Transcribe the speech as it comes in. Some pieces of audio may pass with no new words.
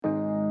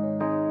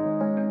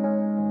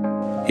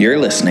You're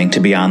listening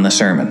to Beyond the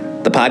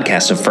Sermon, the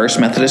podcast of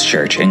First Methodist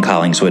Church in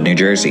Collingswood, New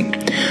Jersey.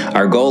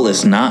 Our goal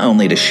is not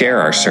only to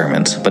share our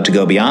sermons, but to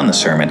go beyond the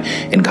sermon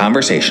in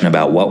conversation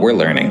about what we're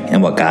learning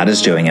and what God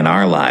is doing in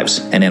our lives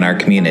and in our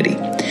community.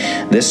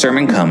 This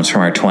sermon comes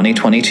from our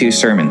 2022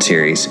 sermon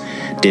series,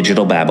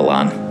 Digital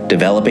Babylon,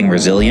 Developing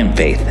Resilient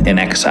Faith in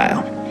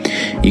Exile.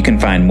 You can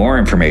find more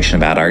information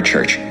about our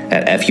church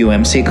at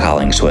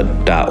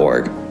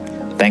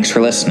fumccollingswood.org. Thanks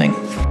for listening.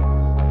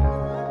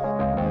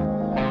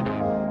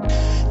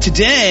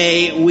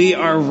 Today, we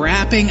are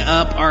wrapping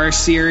up our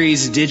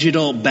series,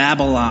 Digital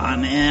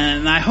Babylon,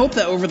 and I hope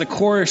that over the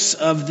course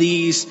of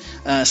these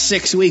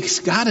 6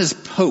 weeks, God has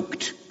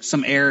poked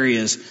some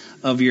areas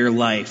of your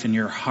life and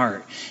your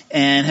heart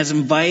and has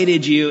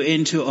invited you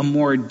into a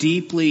more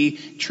deeply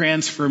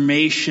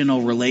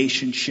transformational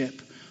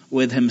relationship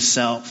with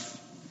Himself.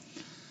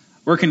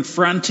 We're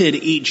confronted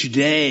each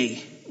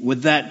day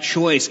with that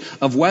choice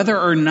of whether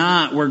or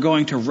not we're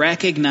going to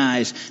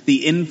recognize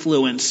the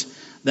influence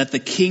that the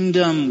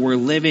kingdom we're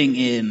living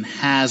in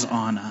has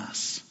on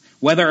us.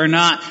 Whether or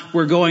not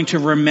we're going to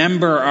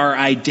remember our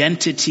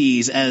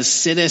identities as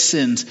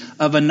citizens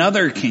of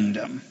another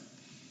kingdom.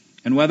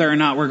 And whether or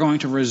not we're going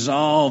to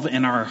resolve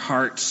in our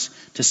hearts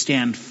to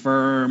stand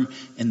firm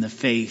in the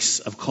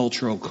face of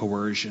cultural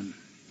coercion.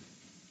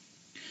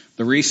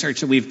 The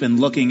research that we've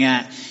been looking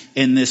at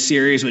in this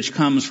series, which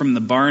comes from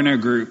the Barna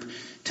Group,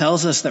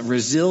 tells us that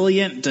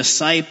resilient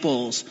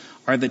disciples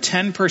are the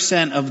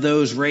 10% of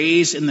those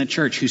raised in the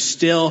church who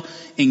still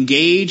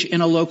engage in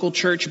a local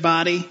church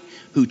body,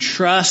 who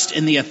trust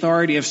in the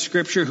authority of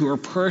Scripture, who are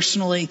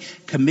personally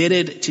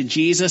committed to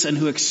Jesus, and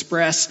who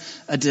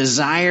express a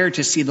desire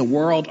to see the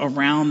world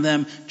around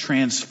them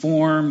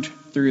transformed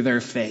through their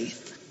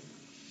faith.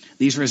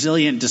 These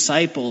resilient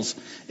disciples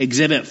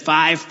exhibit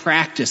 5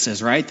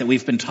 practices, right, that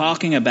we've been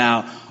talking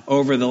about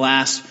over the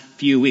last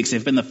few weeks.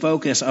 They've been the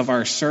focus of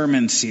our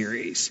sermon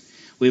series.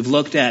 We've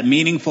looked at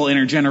meaningful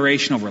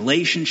intergenerational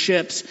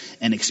relationships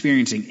and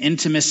experiencing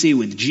intimacy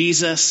with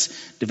Jesus,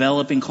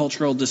 developing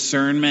cultural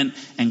discernment,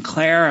 and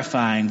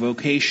clarifying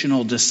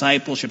vocational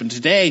discipleship. And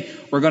today,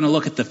 we're going to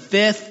look at the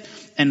 5th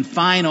and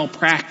final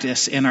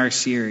practice in our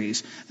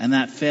series. And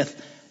that 5th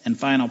and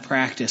final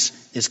practice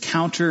is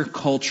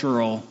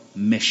countercultural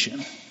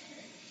mission.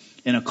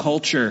 In a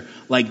culture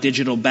like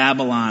Digital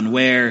Babylon,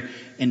 where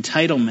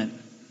entitlement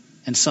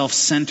and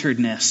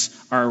self-centeredness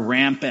are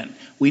rampant,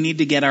 we need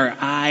to get our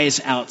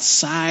eyes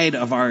outside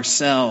of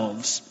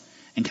ourselves.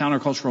 And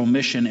countercultural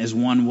mission is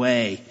one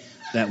way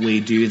that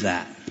we do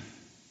that.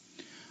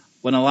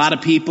 When a lot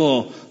of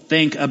people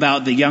think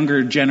about the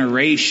younger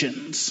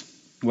generations,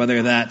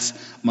 whether that's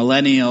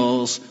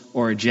millennials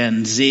or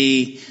Gen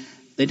Z,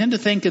 they tend to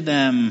think of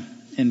them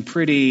in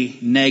pretty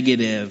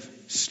negative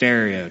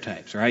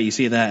stereotypes, right? You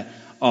see that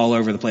all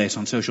over the place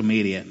on social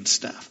media and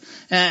stuff.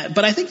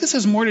 But I think this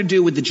has more to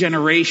do with the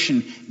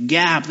generation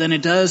gap than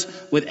it does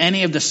with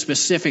any of the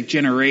specific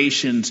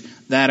generations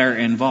that are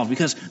involved.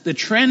 Because the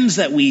trends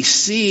that we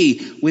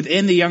see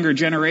within the younger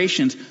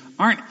generations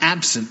aren't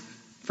absent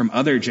from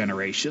other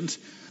generations.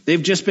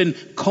 They've just been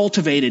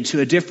cultivated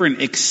to a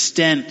different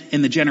extent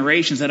in the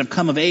generations that have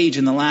come of age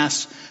in the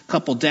last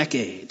couple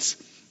decades.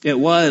 It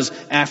was,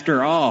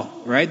 after all,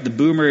 right, the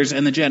boomers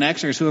and the Gen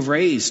Xers who have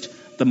raised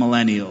the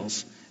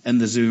millennials and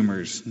the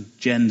Zoomers,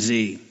 Gen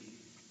Z.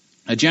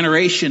 A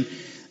generation,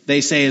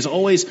 they say, is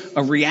always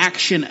a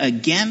reaction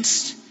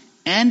against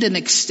and an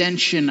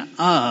extension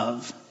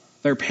of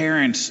their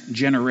parents'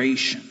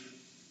 generation.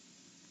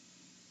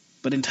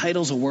 But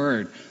entitle's a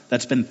word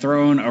that's been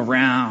thrown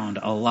around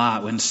a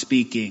lot when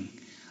speaking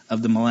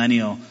of the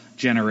millennial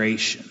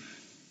generation.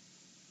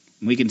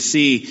 And we can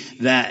see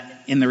that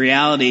in the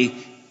reality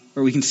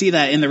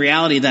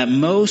that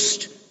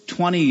most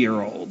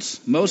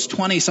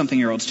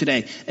 20-something-year-olds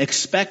today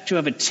expect to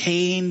have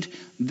attained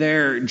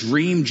their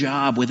dream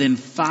job within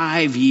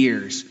 5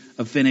 years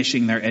of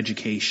finishing their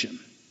education.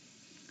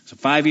 So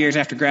 5 years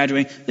after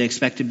graduating, they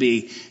expect to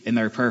be in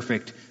their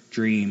perfect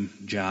dream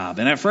job.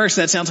 And at first,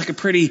 that sounds like a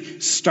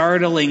pretty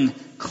startling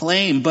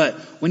claim, but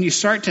when you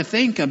start to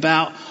think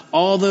about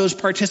all those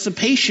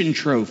participation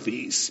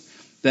trophies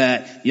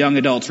that young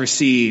adults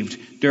received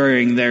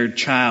during their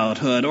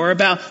childhood, or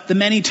about the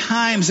many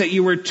times that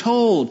you were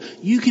told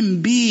you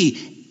can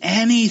be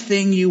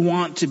anything you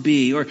want to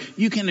be, or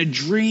you can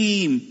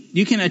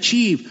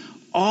achieve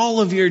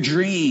all of your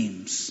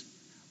dreams,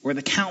 or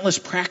the countless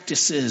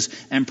practices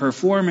and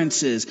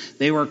performances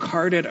they were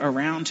carted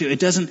around to. It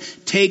doesn't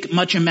take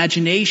much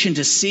imagination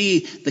to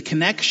see the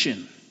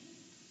connection.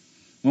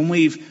 When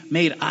we've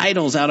made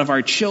idols out of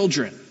our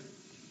children,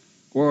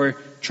 or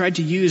tried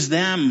to use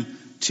them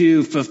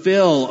to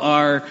fulfill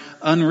our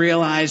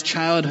unrealized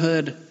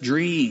childhood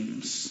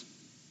dreams,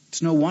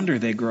 it's no wonder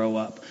they grow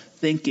up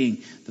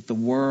thinking that the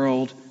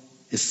world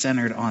is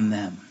centered on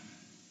them.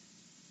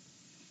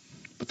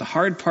 But the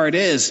hard part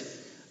is,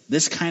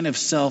 this kind of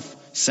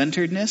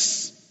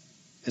self-centeredness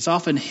is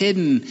often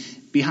hidden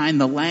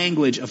behind the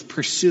language of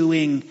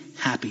pursuing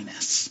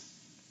happiness,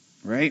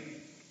 right?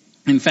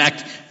 In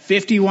fact,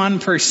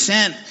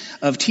 51%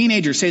 of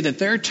teenagers say that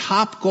their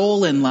top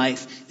goal in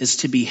life is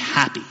to be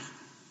happy.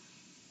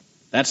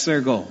 That's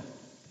their goal,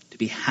 to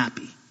be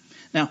happy.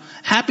 Now,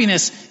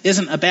 happiness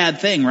isn't a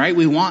bad thing, right?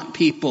 We want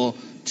people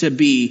to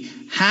be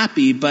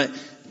happy, but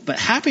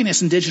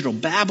happiness in digital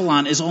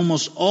Babylon is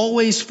almost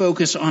always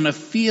focused on a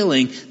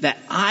feeling that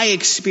I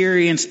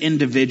experience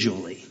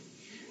individually,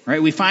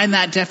 right? We find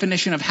that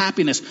definition of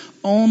happiness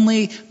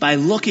only by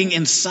looking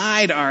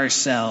inside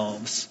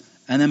ourselves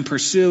and then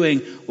pursuing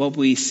what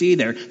we see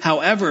there.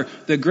 However,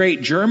 the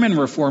great German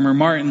reformer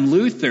Martin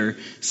Luther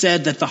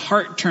said that the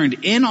heart turned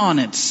in on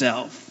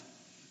itself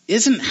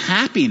isn't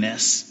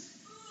happiness.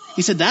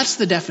 He said that's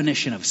the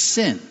definition of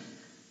sin.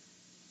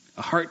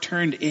 A heart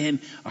turned in,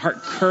 a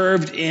heart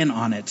curved in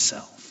on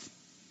itself.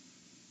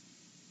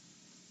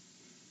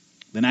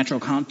 The natural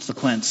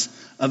consequence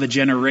of a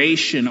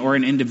generation or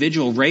an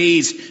individual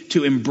raised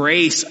to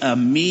embrace a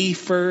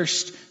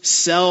me-first,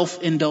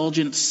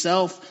 self-indulgent,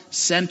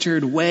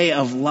 self-centered way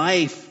of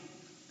life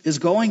is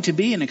going to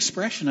be an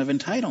expression of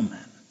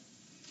entitlement.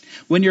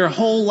 When your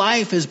whole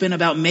life has been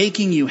about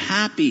making you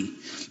happy,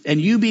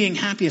 and you being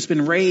happy has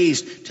been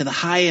raised to the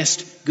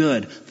highest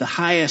good, the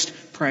highest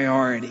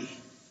priority,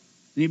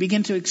 and you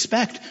begin to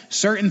expect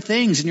certain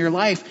things in your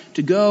life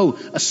to go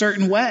a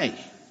certain way.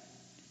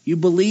 You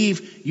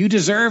believe you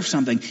deserve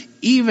something,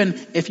 even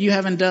if you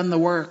haven't done the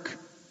work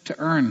to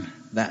earn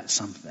that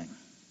something.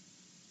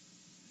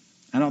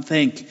 I don't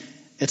think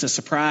it's a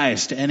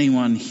surprise to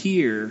anyone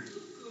here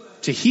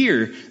to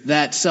hear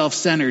that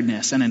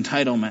self-centeredness and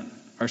entitlement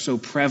are so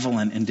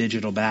prevalent in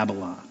digital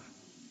Babylon.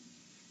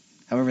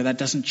 However, that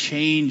doesn't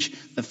change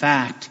the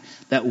fact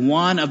that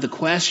one of the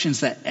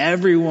questions that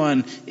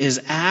everyone is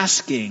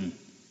asking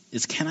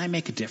is, can I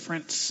make a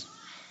difference?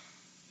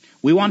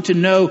 We want to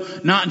know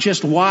not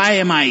just why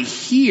am I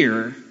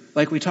here,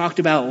 like we talked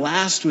about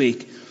last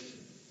week,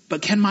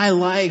 but can my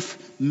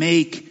life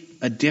make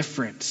a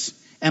difference?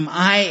 Am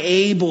I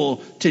able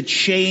to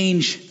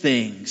change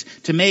things,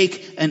 to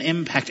make an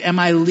impact? Am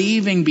I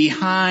leaving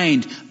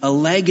behind a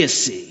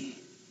legacy?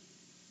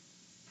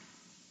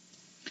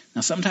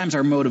 Now, sometimes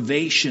our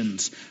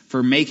motivations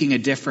for making a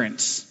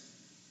difference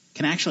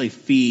can actually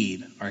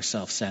feed our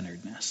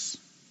self-centeredness.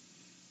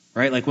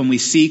 Right? Like when we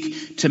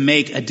seek to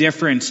make a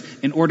difference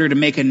in order to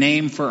make a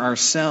name for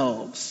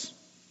ourselves,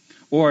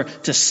 or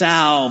to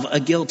salve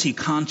a guilty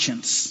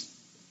conscience,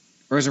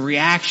 or as a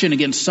reaction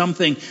against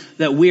something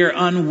that we're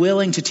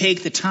unwilling to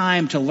take the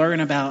time to learn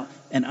about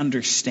and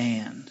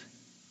understand.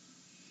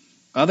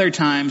 Other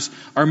times,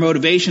 our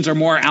motivations are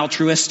more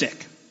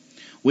altruistic.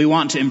 We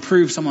want to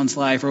improve someone's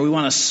life, or we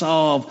want to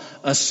solve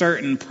a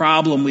certain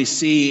problem we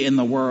see in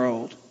the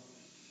world.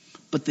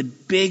 But the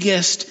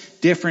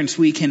biggest difference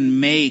we can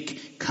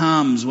make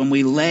comes when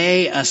we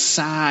lay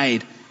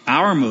aside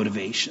our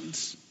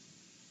motivations,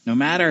 no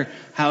matter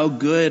how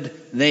good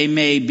they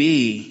may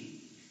be,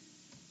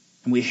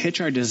 and we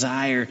hitch our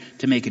desire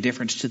to make a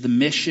difference to the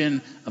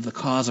mission of the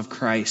cause of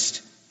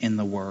Christ in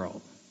the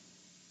world.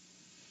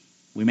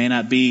 We may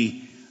not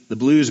be the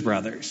Blues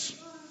Brothers,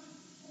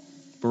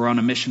 but we're on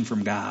a mission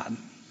from God.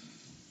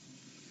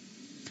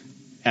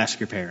 Ask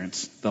your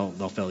parents.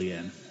 They'll fill you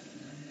in.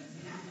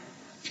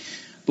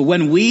 But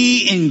when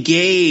we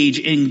engage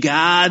in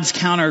God's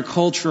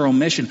countercultural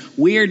mission,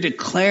 we are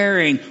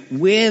declaring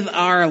with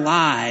our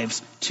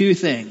lives two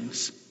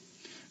things.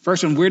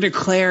 First one, we're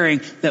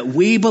declaring that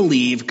we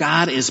believe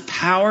God is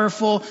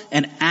powerful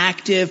and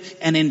active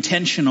and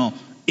intentional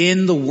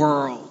in the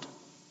world.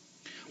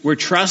 We're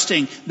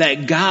trusting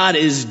that God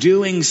is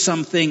doing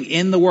something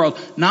in the world,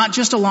 not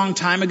just a long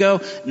time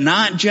ago,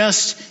 not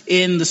just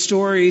in the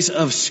stories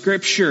of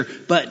Scripture,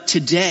 but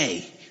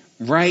today,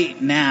 right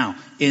now,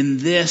 in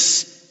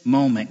this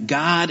moment.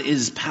 God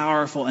is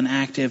powerful and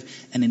active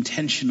and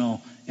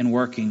intentional in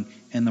working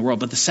in the world.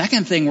 But the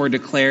second thing we're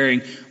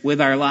declaring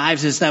with our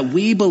lives is that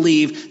we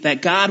believe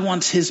that God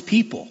wants His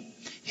people,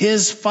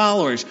 His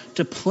followers,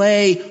 to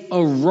play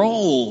a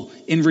role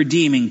in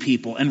redeeming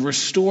people and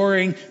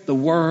restoring the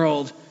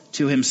world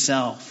to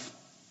Himself.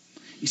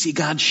 You see,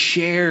 God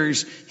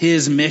shares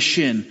His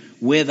mission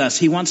with us.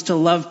 He wants to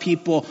love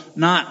people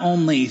not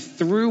only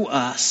through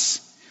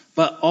us,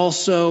 but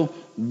also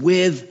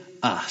with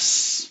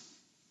us.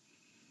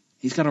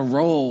 He's got a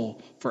role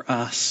for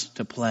us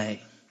to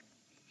play.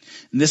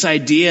 And this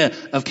idea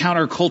of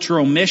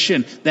countercultural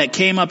mission that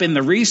came up in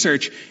the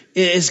research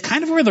is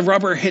kind of where the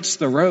rubber hits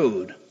the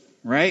road,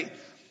 right?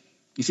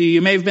 You see,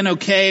 you may have been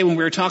okay when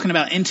we were talking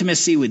about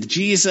intimacy with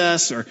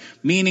Jesus or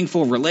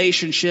meaningful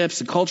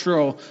relationships and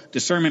cultural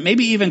discernment,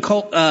 maybe even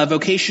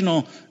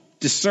vocational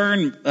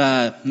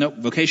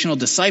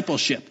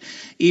discipleship,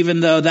 even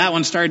though that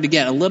one started to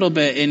get a little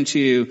bit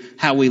into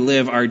how we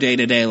live our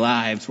day-to-day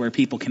lives where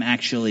people can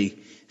actually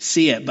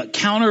see it. But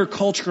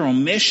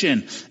countercultural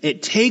mission,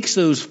 it takes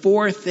those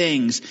four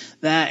things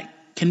that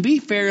can be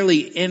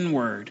fairly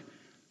inward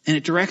and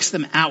it directs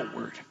them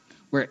outward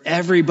where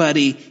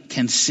everybody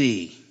can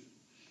see.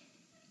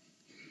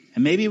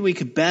 And maybe we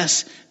could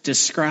best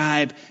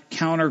describe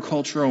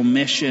countercultural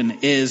mission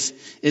is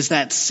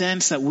that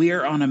sense that we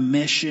are on a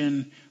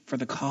mission for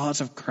the cause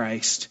of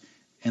Christ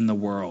in the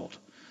world.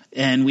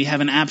 And we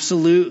have an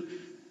absolute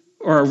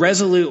or a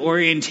resolute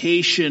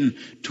orientation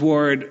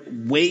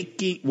toward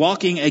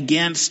walking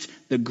against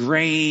the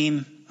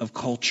grain of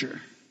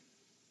culture.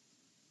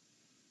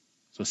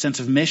 So a sense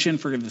of mission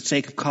for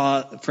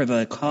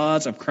the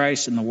cause of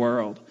Christ in the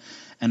world,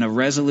 and a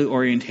resolute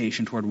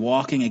orientation toward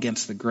walking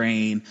against the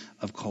grain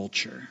of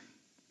culture.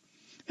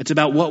 It's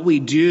about what we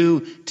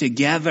do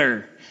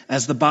together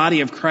as the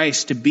body of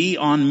Christ to be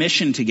on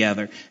mission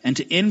together and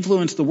to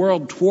influence the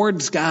world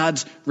towards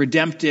God's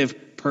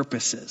redemptive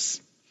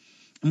purposes.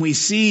 And we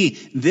see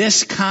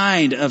this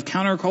kind of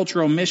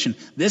countercultural mission,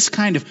 this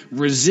kind of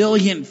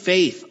resilient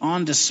faith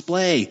on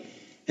display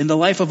in the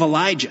life of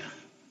Elijah.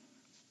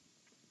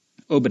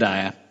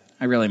 Obadiah.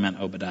 I really meant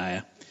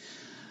Obadiah.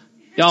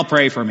 Y'all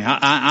pray for me.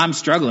 I'm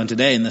struggling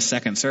today in the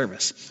second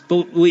service.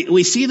 But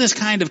we see this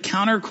kind of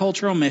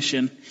countercultural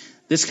mission,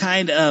 this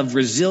kind of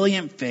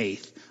resilient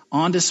faith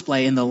on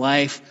display in the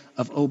life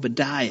of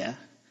Obadiah,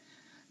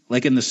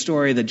 like in the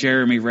story that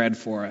Jeremy read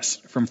for us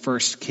from 1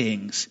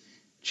 Kings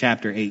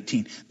chapter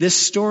 18. This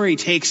story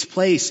takes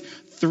place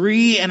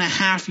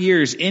 3.5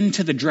 years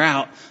into the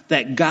drought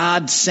that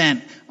God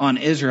sent on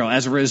Israel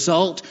as a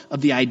result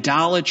of the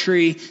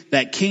idolatry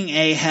that King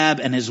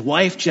Ahab and his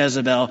wife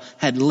Jezebel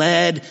had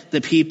led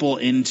the people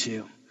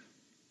into.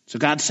 So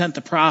God sent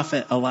the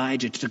prophet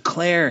Elijah to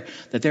declare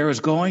that there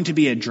was going to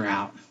be a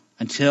drought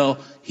until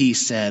he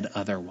said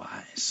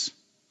otherwise.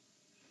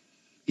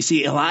 You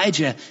see,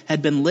 Elijah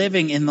had been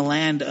living in the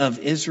land of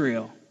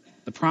Israel,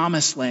 the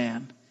promised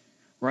land,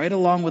 right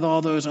along with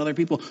all those other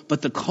people.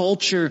 But the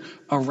culture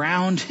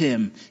around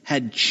him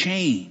had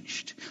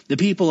changed. The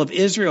people of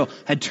Israel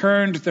had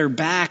turned their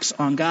backs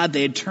on God.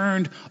 They had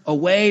turned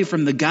away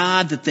from the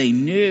God that they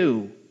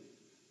knew.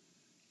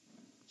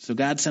 So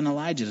God sent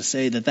Elijah to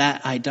say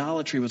that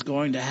idolatry was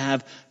going to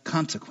have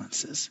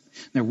consequences.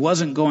 There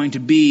wasn't going to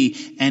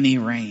be any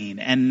rain.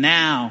 And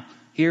now,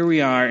 here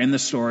we are in the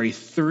story,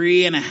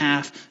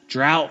 3.5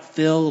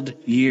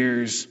 drought-filled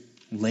years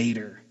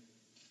later.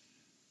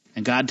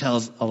 And God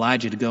tells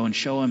Elijah to go and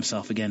show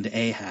himself again to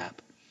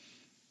Ahab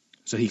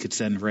so he could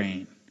send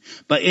rain.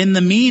 But in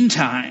the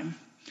meantime,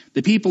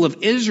 the people of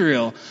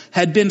Israel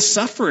had been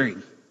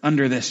suffering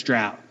under this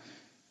drought.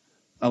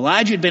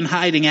 Elijah had been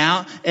hiding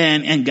out,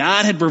 and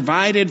God had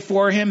provided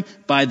for him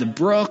by the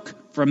brook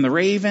from the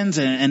ravens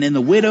and in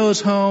the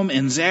widow's home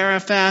in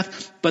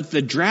Zarephath. But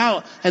the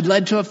drought had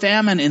led to a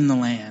famine in the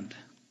land.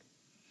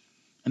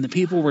 And the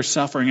people were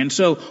suffering. And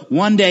so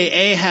one day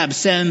Ahab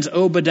sends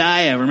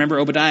Obadiah. Remember,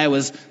 Obadiah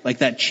was like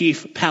that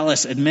chief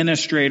palace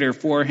administrator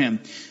for him.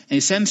 And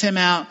he sends him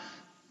out.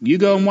 You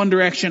go in one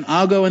direction,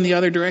 I'll go in the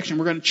other direction.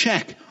 We're going to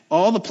check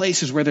all the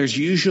places where there's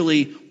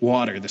usually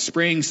water, the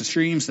springs, the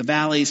streams, the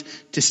valleys,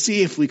 to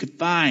see if we could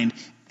find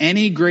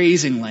any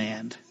grazing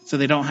land so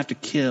they don't have to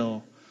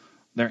kill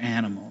their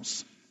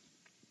animals.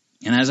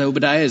 And as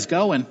Obadiah is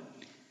going,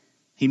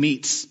 he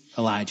meets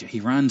Elijah. He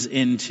runs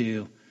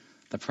into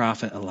the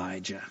prophet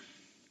Elijah.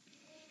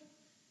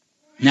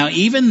 Now,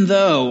 even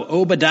though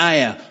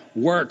Obadiah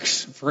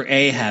works for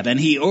Ahab and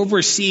he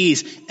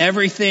oversees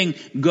everything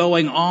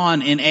going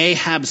on in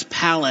Ahab's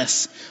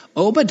palace,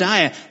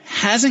 Obadiah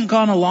hasn't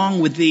gone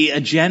along with the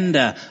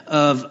agenda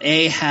of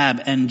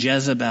Ahab and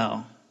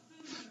Jezebel.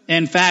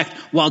 In fact,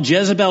 while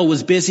Jezebel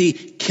was busy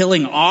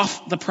killing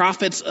off the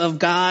prophets of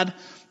God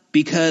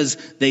because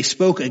they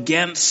spoke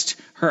against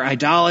her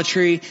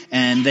idolatry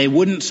and they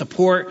wouldn't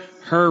support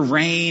her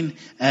reign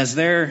as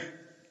their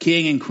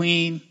king and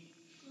queen,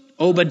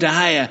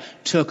 Obadiah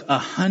took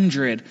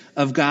 100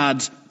 of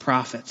God's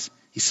prophets.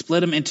 He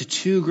split them into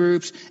 2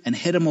 groups and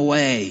hid them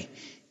away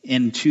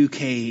in 2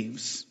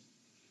 caves.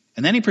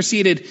 And then he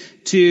proceeded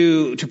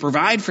to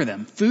provide for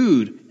them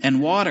food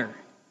and water.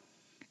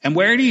 And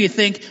where do you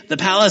think the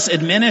palace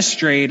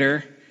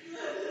administrator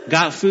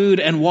got food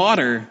and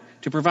water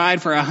to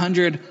provide for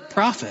 100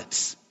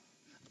 prophets?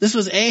 This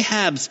was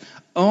Ahab's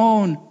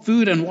own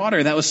food and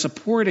water that was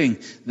supporting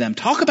them.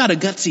 Talk about a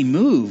gutsy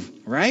move,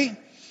 right?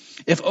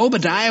 If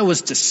Obadiah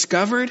was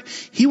discovered,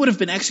 he would have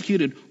been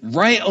executed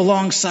right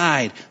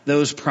alongside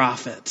those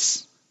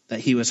prophets that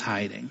he was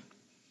hiding.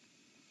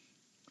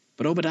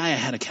 But Obadiah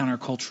had a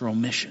countercultural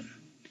mission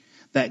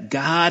that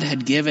God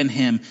had given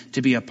him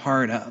to be a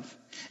part of.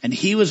 And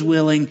he was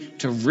willing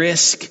to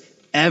risk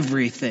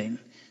everything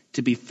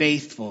to be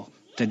faithful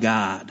to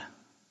God.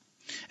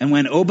 And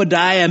when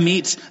Obadiah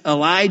meets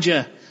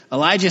Elijah,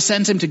 Elijah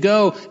sends him to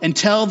go and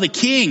tell the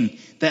king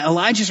that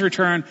Elijah's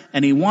returned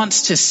and he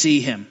wants to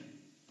see him.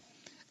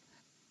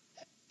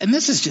 And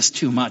this is just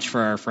too much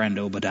for our friend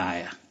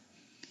Obadiah.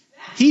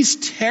 He's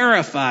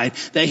terrified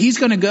that he's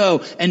going to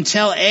go and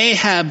tell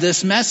Ahab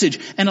this message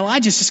and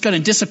Elijah's just going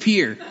to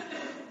disappear.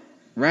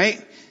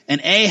 Right?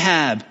 And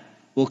Ahab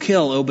will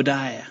kill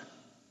Obadiah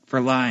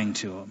for lying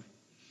to him.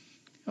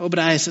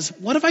 Obadiah says,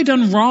 "What have I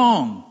done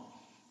wrong?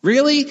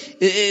 Really?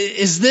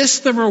 Is this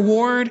the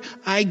reward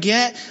I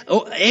get?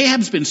 Oh,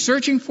 Ahab's been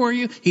searching for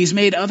you. He's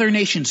made other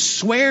nations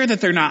swear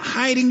that they're not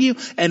hiding you.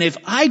 And if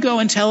I go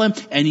and tell him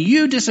and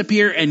you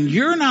disappear and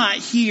you're not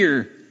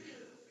here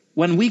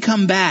when we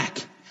come back,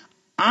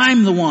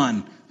 I'm the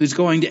one who's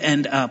going to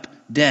end up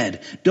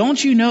dead.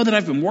 Don't you know that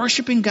I've been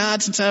worshiping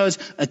God since I was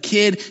a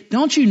kid?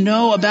 Don't you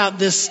know about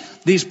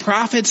these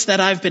prophets that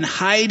I've been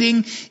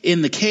hiding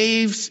in the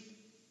caves?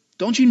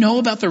 Don't you know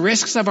about the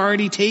risks I've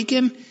already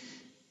taken?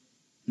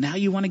 Now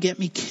you want to get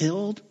me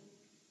killed?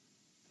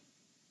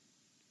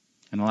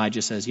 And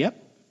Elijah says, yep.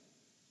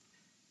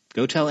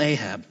 Go tell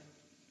Ahab.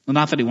 Well,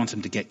 not that he wants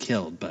him to get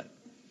killed, but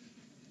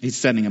he's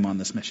sending him on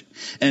this mission.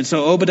 And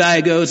so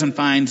Obadiah goes and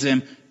finds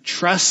him,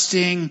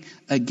 trusting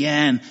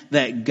again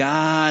that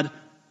God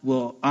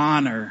will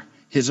honor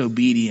his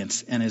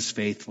obedience and his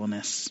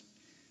faithfulness.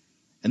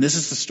 And this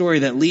is the story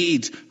that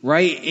leads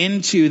right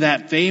into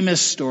that famous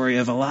story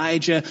of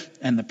Elijah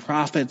and the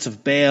prophets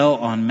of Baal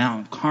on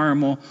Mount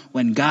Carmel,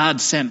 when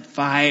God sent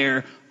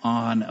fire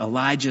on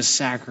Elijah's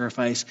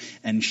sacrifice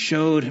and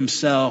showed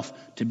himself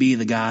to be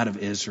the God of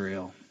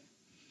Israel,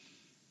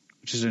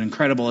 which is an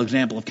incredible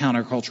example of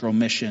countercultural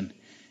mission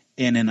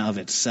in and of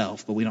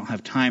itself. But we don't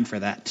have time for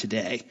that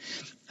today,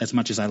 as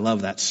much as I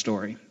love that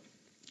story.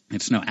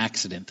 It's no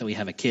accident that we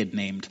have a kid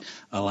named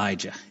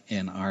Elijah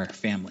in our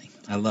family.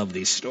 I love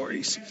these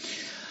stories.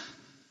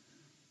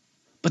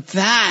 But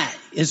that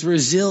is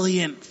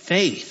resilient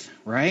faith,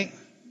 right?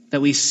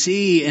 That we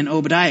see in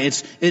Obadiah.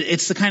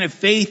 It's the kind of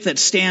faith that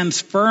stands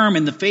firm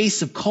in the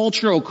face of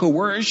cultural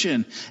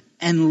coercion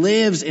and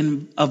lives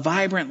in a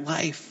vibrant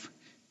life,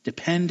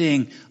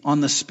 depending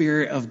on the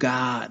Spirit of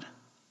God.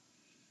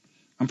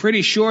 I'm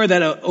pretty sure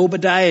that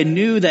Obadiah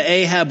knew that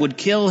Ahab would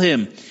kill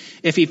him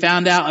if he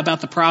found out about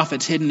the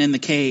prophets hidden in the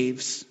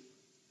caves.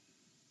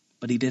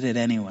 But he did it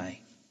anyway.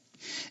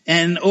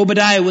 And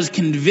Obadiah was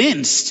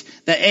convinced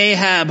that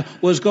Ahab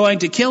was going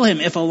to kill him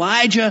if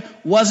Elijah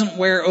wasn't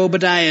where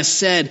Obadiah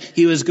said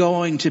he was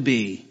going to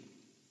be.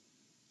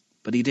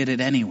 But he did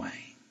it anyway.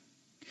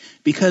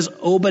 Because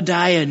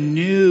Obadiah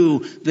knew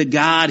the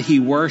God he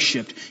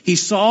worshiped. He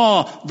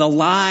saw the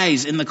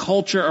lies in the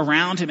culture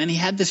around him, and he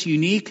had this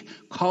unique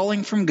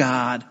calling from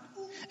God.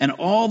 And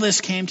all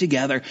this came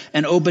together,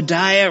 and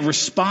Obadiah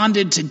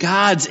responded to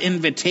God's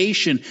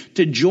invitation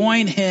to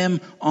join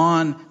him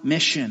on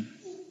mission.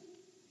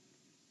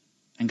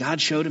 And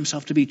God showed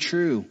himself to be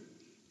true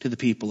to the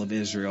people of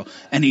Israel.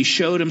 And he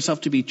showed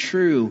himself to be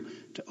true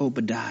to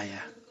Obadiah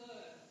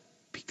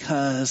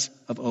because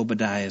of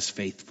Obadiah's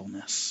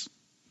faithfulness.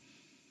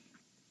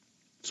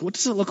 So what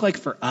does it look like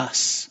for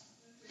us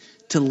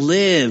to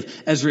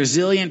live as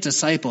resilient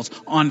disciples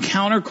on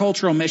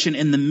countercultural mission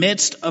in the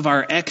midst of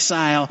our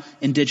exile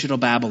in digital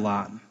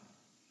Babylon?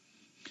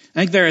 I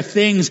think there are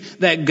things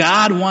that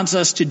God wants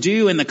us to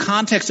do in the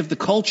context of the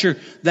culture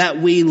that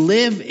we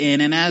live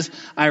in. And as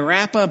I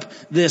wrap up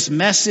this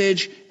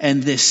message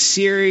and this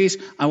series,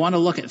 I want to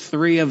look at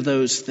 3 of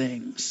those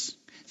things.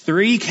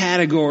 3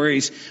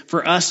 categories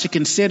for us to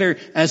consider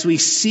as we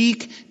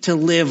seek to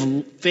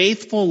live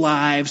faithful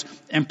lives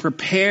and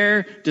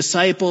prepare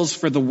disciples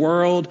for the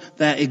world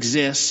that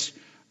exists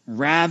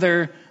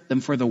rather than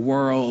for the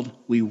world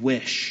we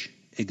wish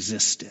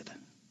existed.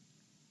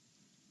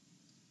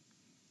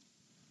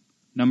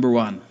 Number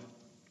 1,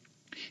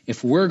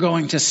 if we're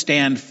going to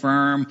stand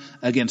firm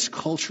against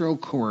cultural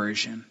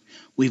coercion,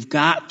 we've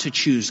got to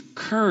choose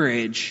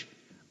courage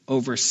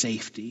over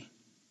safety.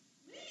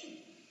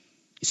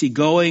 You see,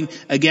 going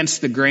against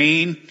the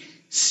grain,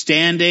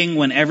 standing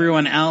when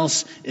everyone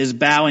else is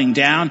bowing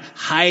down,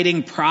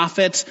 hiding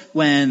prophets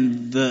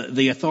when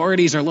the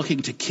authorities are looking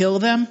to kill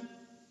them,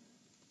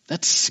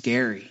 that's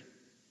scary.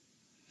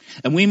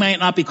 And we might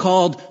not be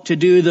called to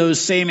do those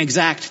same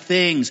exact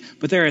things,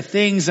 but there are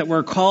things that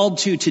we're called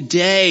to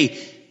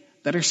today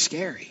that are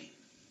scary.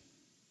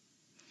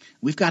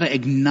 We've got to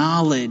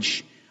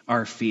acknowledge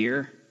our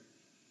fear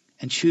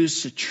and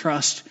choose to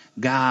trust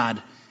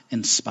God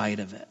in spite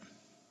of it.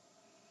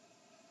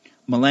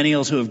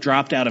 Millennials who have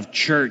dropped out of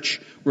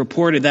church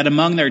reported that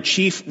among their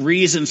chief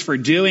reasons for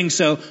doing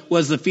so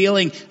was the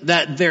feeling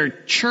that their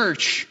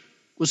church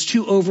was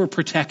too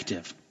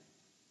overprotective.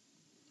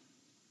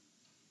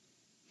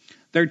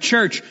 Their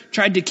church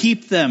tried to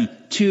keep them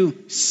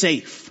too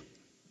safe,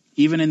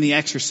 even in the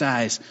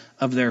exercise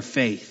of their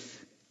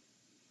faith.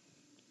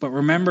 But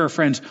remember,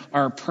 friends,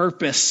 our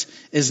purpose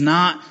is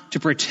not to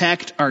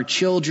protect our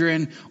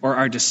children or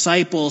our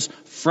disciples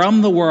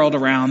from the world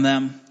around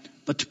them,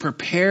 but to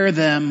prepare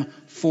them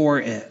for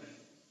it.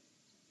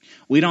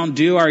 We don't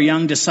do our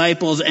young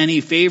disciples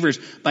any favors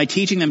by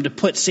teaching them to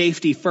put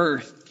safety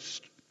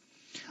first.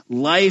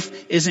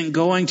 Life isn't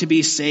going to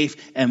be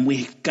safe, and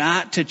we've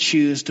got to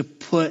choose to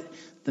put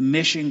the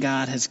mission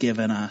God has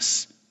given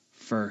us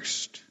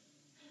first.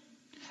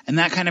 And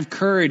that kind of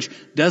courage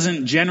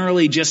doesn't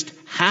generally just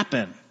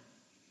happen.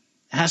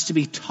 It has to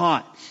be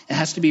taught. It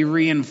has to be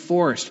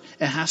reinforced.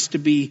 It has to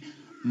be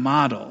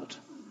modeled.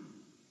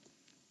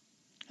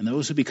 And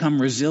those who become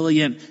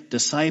resilient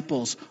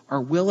disciples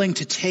are willing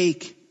to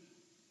take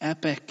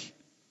epic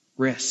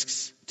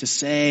risks, to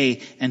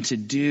say and to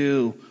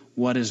do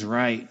what is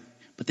right.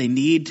 But they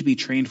need to be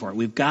trained for it.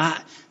 We've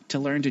got to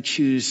learn to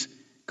choose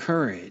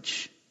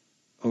courage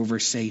over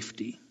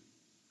safety.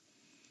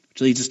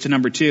 Which leads us to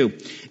number 2.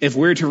 If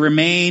we're to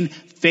remain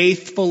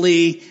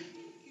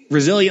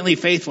resiliently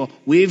faithful,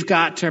 we've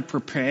got to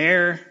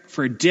prepare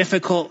for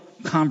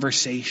difficult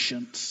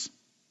conversations.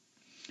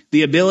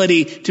 The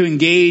ability to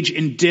engage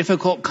in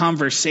difficult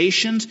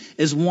conversations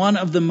is one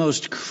of the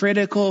most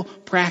critical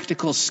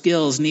practical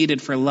skills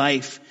needed for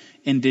life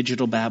in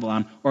digital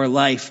Babylon, or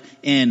life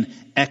in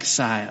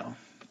exile.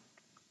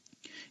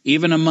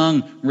 Even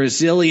among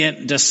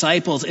resilient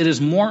disciples, it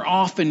is more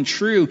often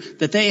true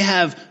that they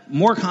have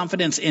more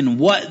confidence in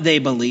what they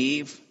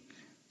believe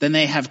than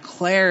they have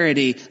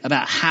clarity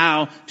about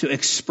how to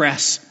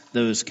express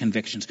those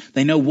convictions.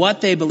 They know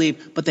what they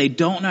believe, but they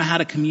don't know how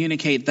to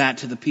communicate that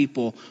to the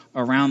people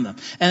around them.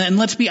 And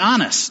let's be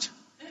honest,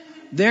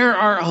 there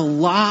are a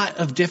lot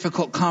of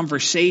difficult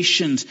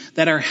conversations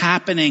that are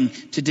happening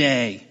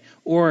today,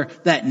 or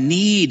that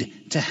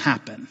need to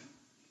happen.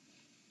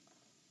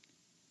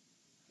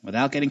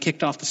 Without getting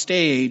kicked off the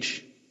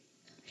stage,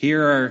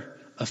 here are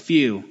a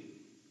few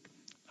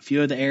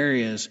of the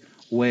areas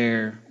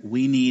where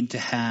we need to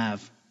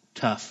have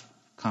tough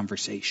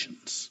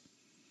conversations.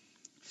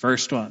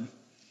 First one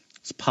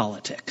is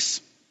politics.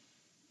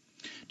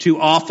 Too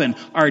often,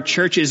 our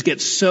churches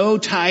get so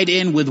tied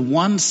in with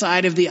one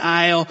side of the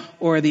aisle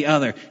or the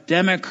other,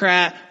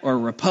 Democrat or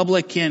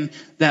Republican,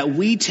 that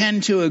we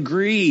tend to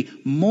agree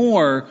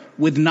more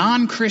with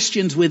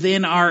non-Christians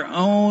within our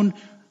own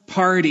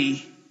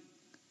party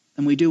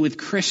than we do with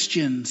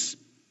Christians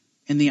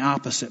in the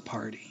opposite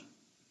party.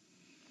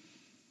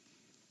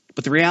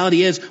 But the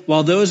reality is,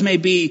 while those may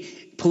be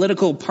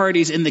political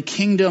parties in the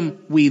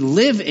kingdom we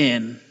live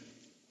in,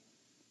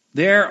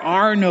 there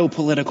are no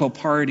political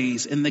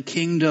parties in the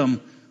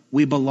kingdom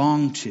we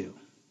belong to.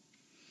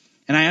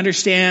 And I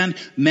understand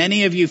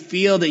many of you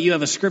feel that you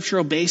have a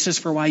scriptural basis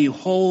for why you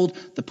hold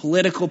the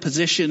political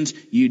positions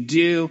you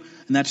do,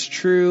 and that's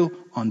true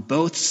on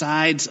both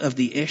sides of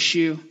the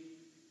issue.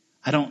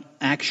 I don't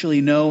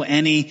actually know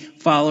any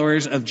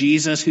followers of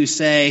Jesus who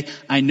say,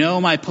 I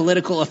know my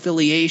political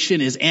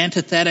affiliation is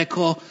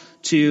antithetical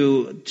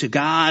to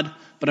God,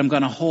 but I'm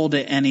going to hold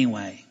it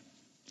anyway.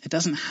 It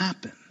doesn't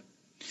happen.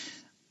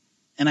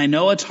 And I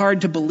know it's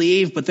hard to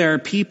believe, but there are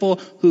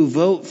people who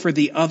vote for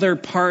the other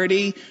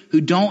party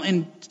who don't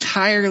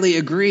entirely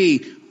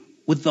agree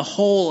with the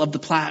whole of the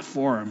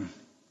platform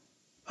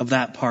of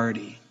that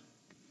party.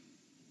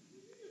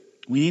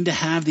 We need to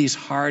have these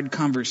hard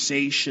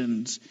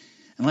conversations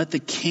and let the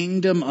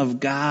kingdom of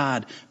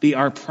God be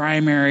our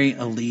primary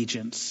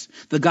allegiance.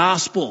 The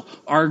gospel,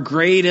 our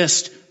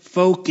greatest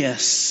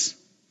focus.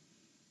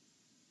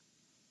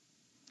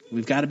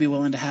 We've got to be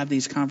willing to have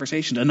these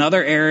conversations.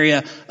 Another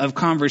area of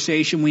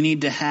conversation we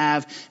need to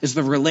have is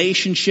the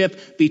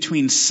relationship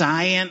between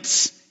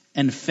science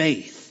and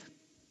faith.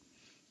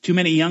 Too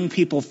many young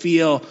people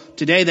feel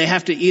today they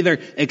have to either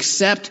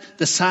accept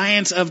the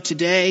science of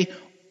today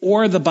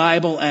or the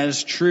Bible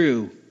as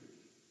true.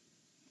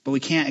 But we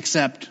can't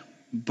accept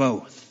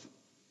both.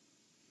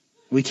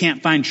 We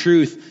can't find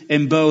truth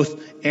in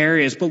both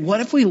areas. But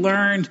what if we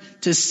learned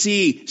to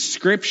see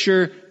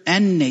Scripture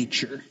and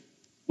nature?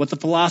 What the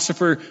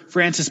philosopher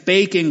Francis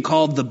Bacon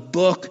called the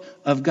book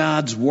of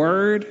God's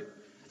Word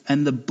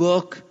and the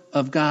book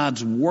of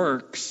God's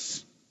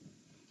works.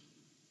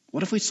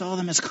 What if we saw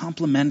them as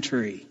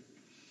complementary?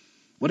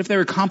 What if they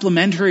were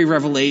complementary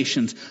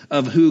revelations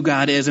of who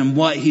God is and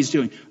what He's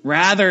doing,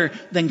 rather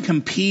than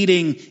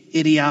competing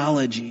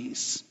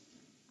ideologies?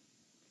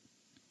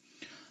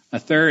 A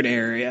third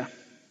area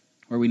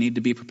where we need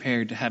to be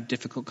prepared to have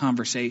difficult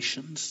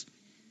conversations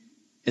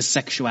is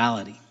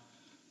sexuality.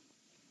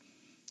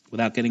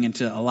 Without getting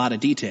into a lot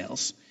of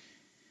details,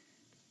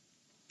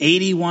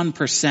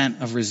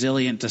 81% of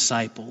resilient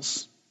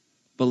disciples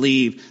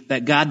believe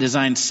that God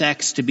designed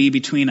sex to be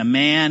between a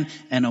man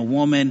and a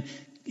woman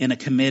in a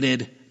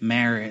committed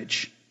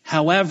marriage.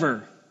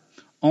 However,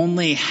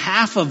 only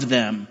half of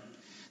them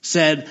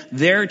said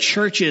their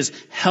churches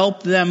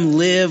help them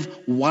live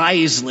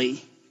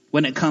wisely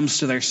when it comes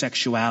to their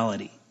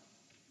sexuality.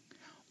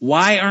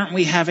 Why aren't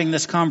we having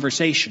this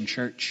conversation,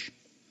 church?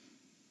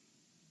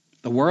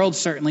 The world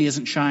certainly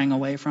isn't shying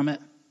away from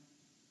it.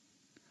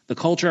 The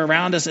culture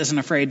around us isn't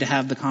afraid to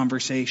have the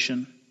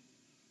conversation.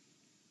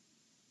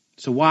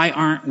 So why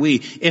aren't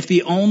we? If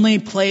the only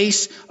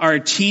place our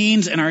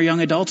teens and our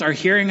young adults are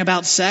hearing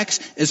about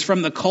sex is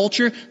from the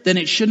culture, then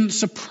it shouldn't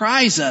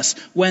surprise us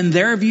when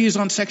their views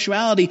on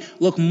sexuality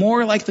look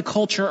more like the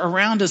culture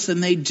around us than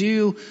they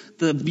do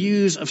the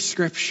views of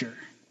Scripture.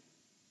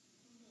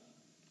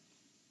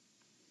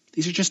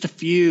 These are just a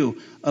few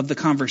of the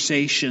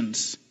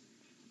conversations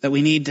that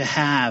we need to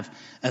have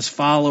as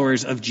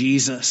followers of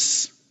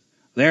Jesus.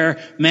 There are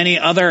many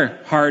other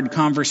hard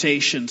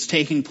conversations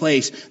taking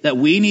place that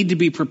we need to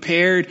be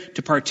prepared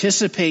to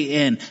participate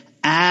in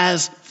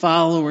as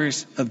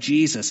followers of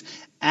Jesus,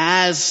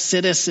 as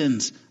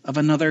citizens of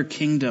another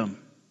kingdom.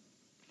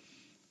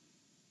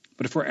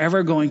 But if we're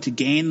ever going to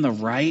gain the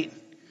right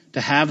to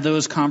have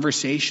those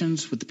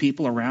conversations with the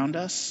people around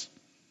us,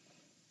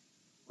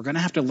 we're going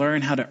to have to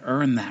learn how to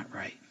earn that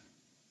right.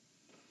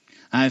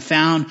 I've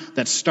found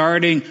that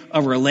starting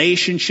a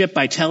relationship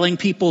by telling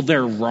people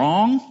they're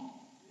wrong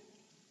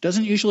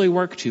doesn't usually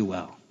work too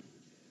well.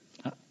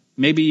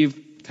 Maybe you've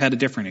had a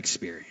different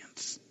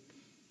experience.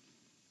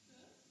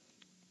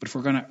 But if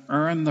we're going to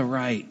earn the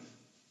right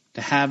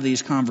to have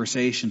these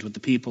conversations with the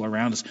people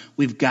around us,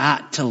 we've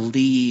got to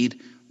lead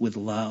with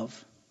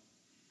love.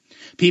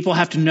 People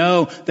have to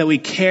know that we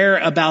care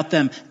about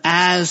them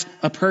as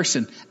a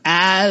person,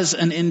 as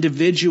an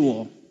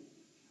individual.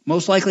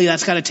 Most likely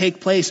that's got to take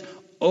place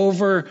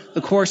over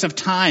the course of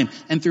time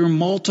and through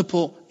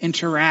multiple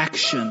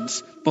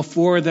interactions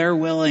before they're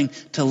willing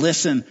to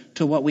listen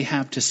to what we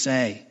have to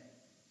say.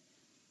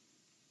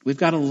 We've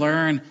got to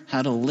learn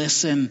how to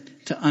listen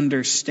to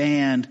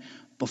understand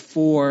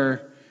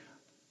before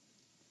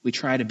we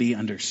try to be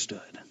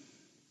understood.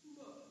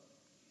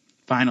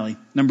 Finally,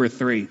 number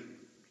 3.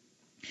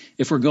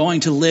 If we're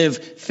going to live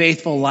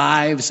faithful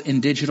lives in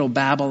digital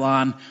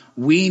Babylon,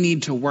 we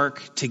need to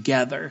work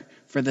together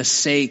for the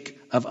sake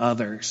of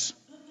others.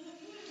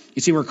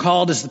 You see, we're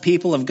called as the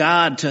people of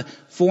God to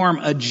form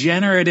a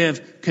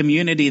generative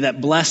community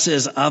that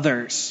blesses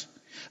others,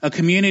 a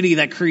community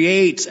that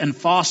creates and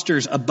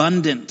fosters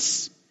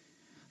abundance.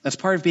 That's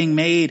part of being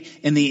made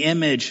in the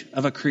image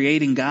of a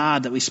creating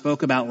God that we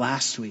spoke about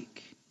last week.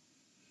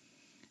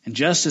 And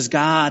just as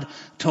God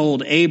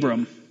told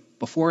Abram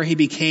before he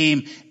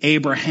became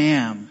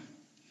Abraham,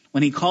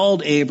 when he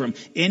called Abram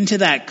into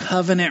that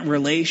covenant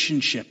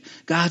relationship,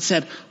 God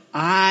said,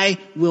 I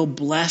will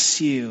bless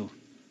you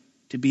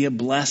to be a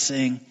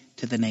blessing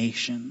to the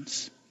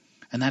nations.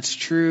 And that's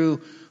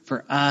true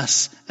for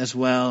us as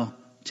well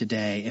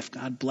today. If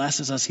God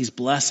blesses us, he's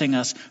blessing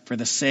us for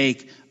the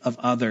sake of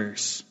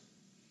others.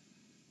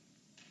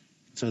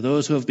 So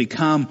those who have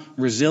become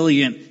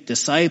resilient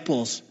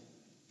disciples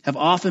have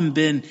often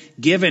been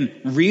given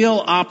real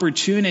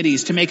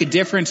opportunities to make a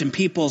difference in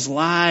people's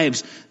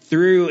lives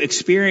through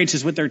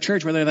experiences with their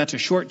church, whether that's a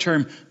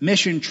short-term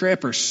mission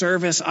trip or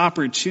service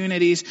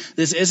opportunities.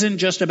 This isn't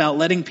just about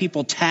letting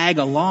people tag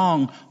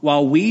along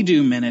while we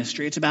do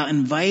ministry. It's about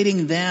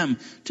inviting them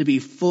to be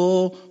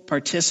full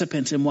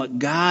participants in what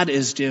God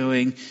is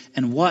doing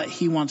and what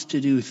he wants to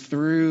do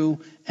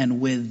through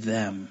and with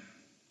them.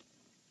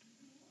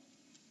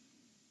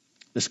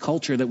 This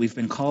culture that we've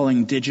been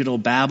calling digital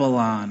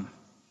Babylon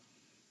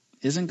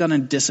isn't going to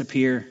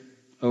disappear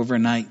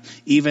overnight,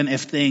 even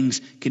if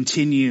things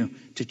continue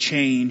to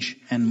change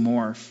and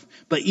morph.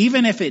 But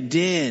even if it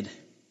did,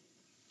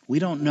 we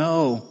don't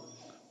know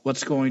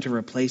what's going to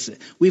replace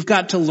it. We've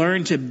got to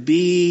learn to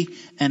be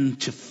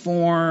and to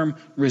form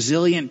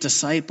resilient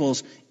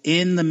disciples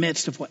in the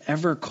midst of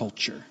whatever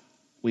culture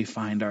we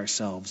find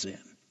ourselves in.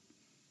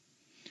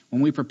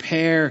 When we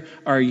prepare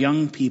our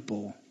young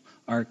people,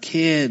 our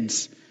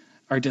kids,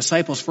 our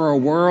disciples for a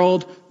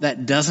world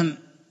that doesn't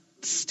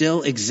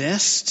still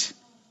exist,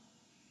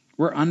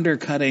 we're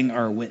undercutting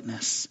our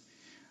witness.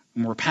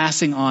 And we're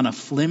passing on a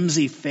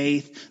flimsy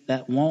faith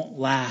that won't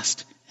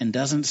last and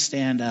doesn't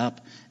stand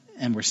up,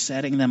 and we're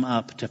setting them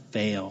up to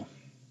fail.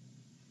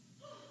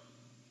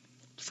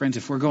 Friends,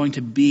 if we're going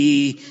to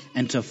be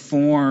and to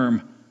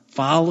form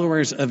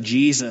followers of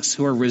Jesus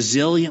who are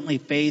resiliently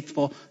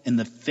faithful in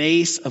the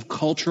face of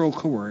cultural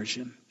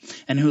coercion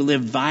and who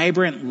live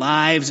vibrant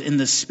lives in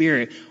the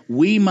Spirit,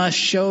 we must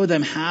show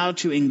them how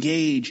to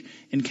engage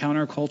in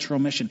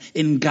countercultural mission,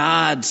 in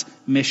God's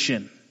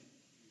mission.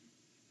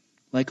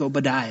 Like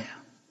Obadiah,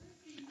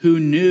 who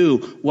knew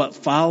what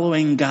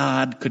following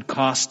God could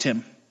cost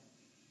him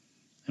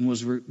and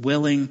was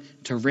willing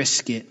to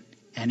risk it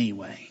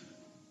anyway.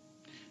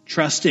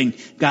 Trusting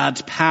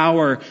God's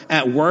power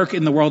at work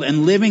in the world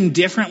and living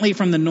differently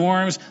from the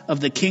norms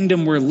of the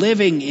kingdom we're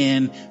living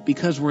in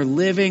because we're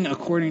living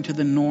according to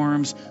the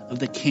norms of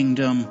the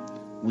kingdom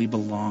we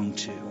belong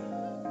to.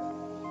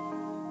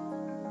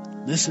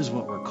 This is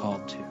what we're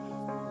called to.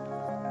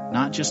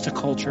 Not just to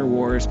culture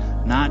wars,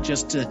 not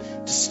just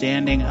to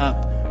standing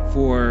up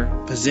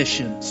for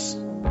positions,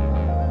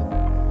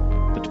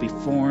 but to be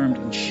formed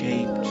and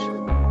shaped